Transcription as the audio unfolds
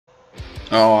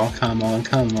Oh, come on,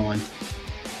 come on.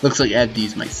 Looks like I have to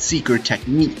use my secret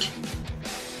technique.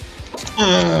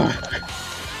 Ugh.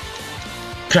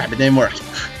 Crap, it didn't work.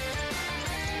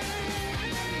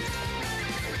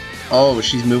 Oh,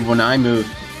 she's moved when I move.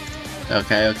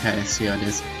 Okay, I see how it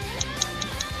is.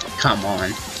 Come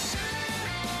on.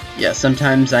 Yeah,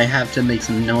 sometimes I have to make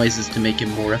some noises to make it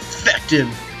more effective.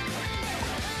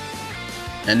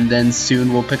 And then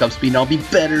soon we'll pick up speed and I'll be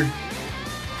better.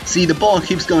 See, the ball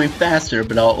keeps going faster,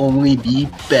 but I'll only be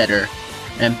better.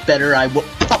 And better I will.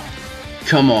 Oh!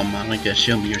 Come on, Monika,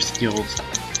 show me your skills.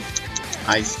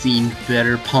 I've seen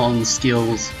better Pong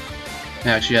skills.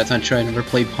 Actually, that's not true, I never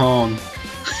played Pong.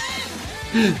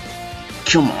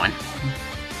 Come on.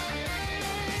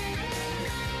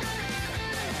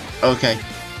 Okay.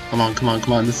 Come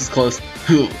on, this is close.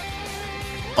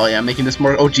 Oh yeah, I'm making this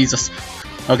more. Oh Jesus.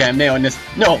 Okay, I'm nailing this.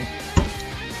 No!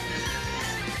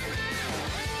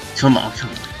 Come on.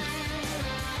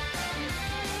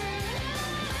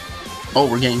 Oh,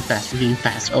 we're getting fast,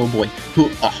 oh boy.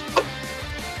 Oh.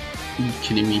 Are you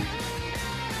kidding me?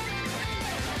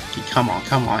 Okay, come on.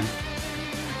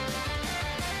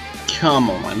 Come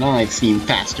on, I've seen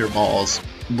faster balls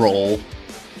roll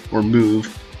or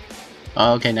move.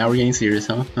 Okay, now we're getting serious,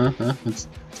 huh? Let's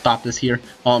stop this here.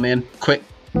 Oh man, quick.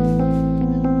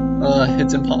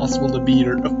 It's impossible to beat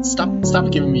her. Oh,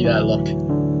 stop giving me that look.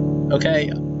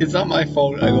 Okay, it's not my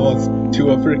fault I lost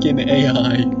to a freaking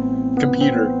AI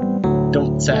computer.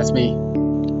 Don't sass me.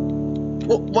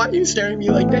 Well, why are you staring at me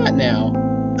like that now?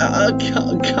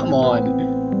 Come on.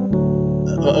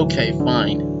 Okay,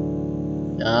 fine.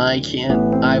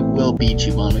 I will beat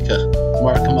you, Monika.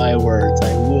 Mark my words,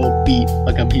 I will beat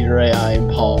a computer AI in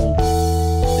Pong.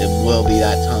 It will be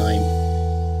that time.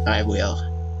 I will.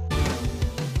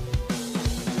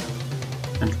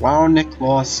 And while Nick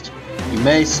lost, you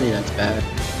may say that's bad,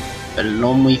 but it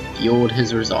only fueled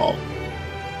his resolve.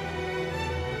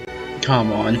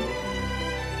 Come on.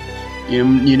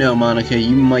 You know, Monika,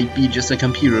 you might be just a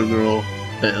computer girl,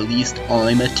 but at least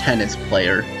I'm a tennis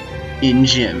player in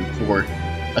gym for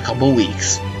a couple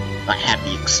weeks. I have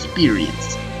the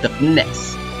experience, the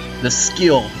finesse, the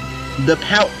skill, the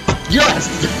power. Yes!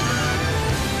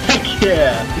 Heck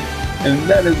yeah! And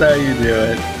that is how you do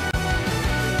it.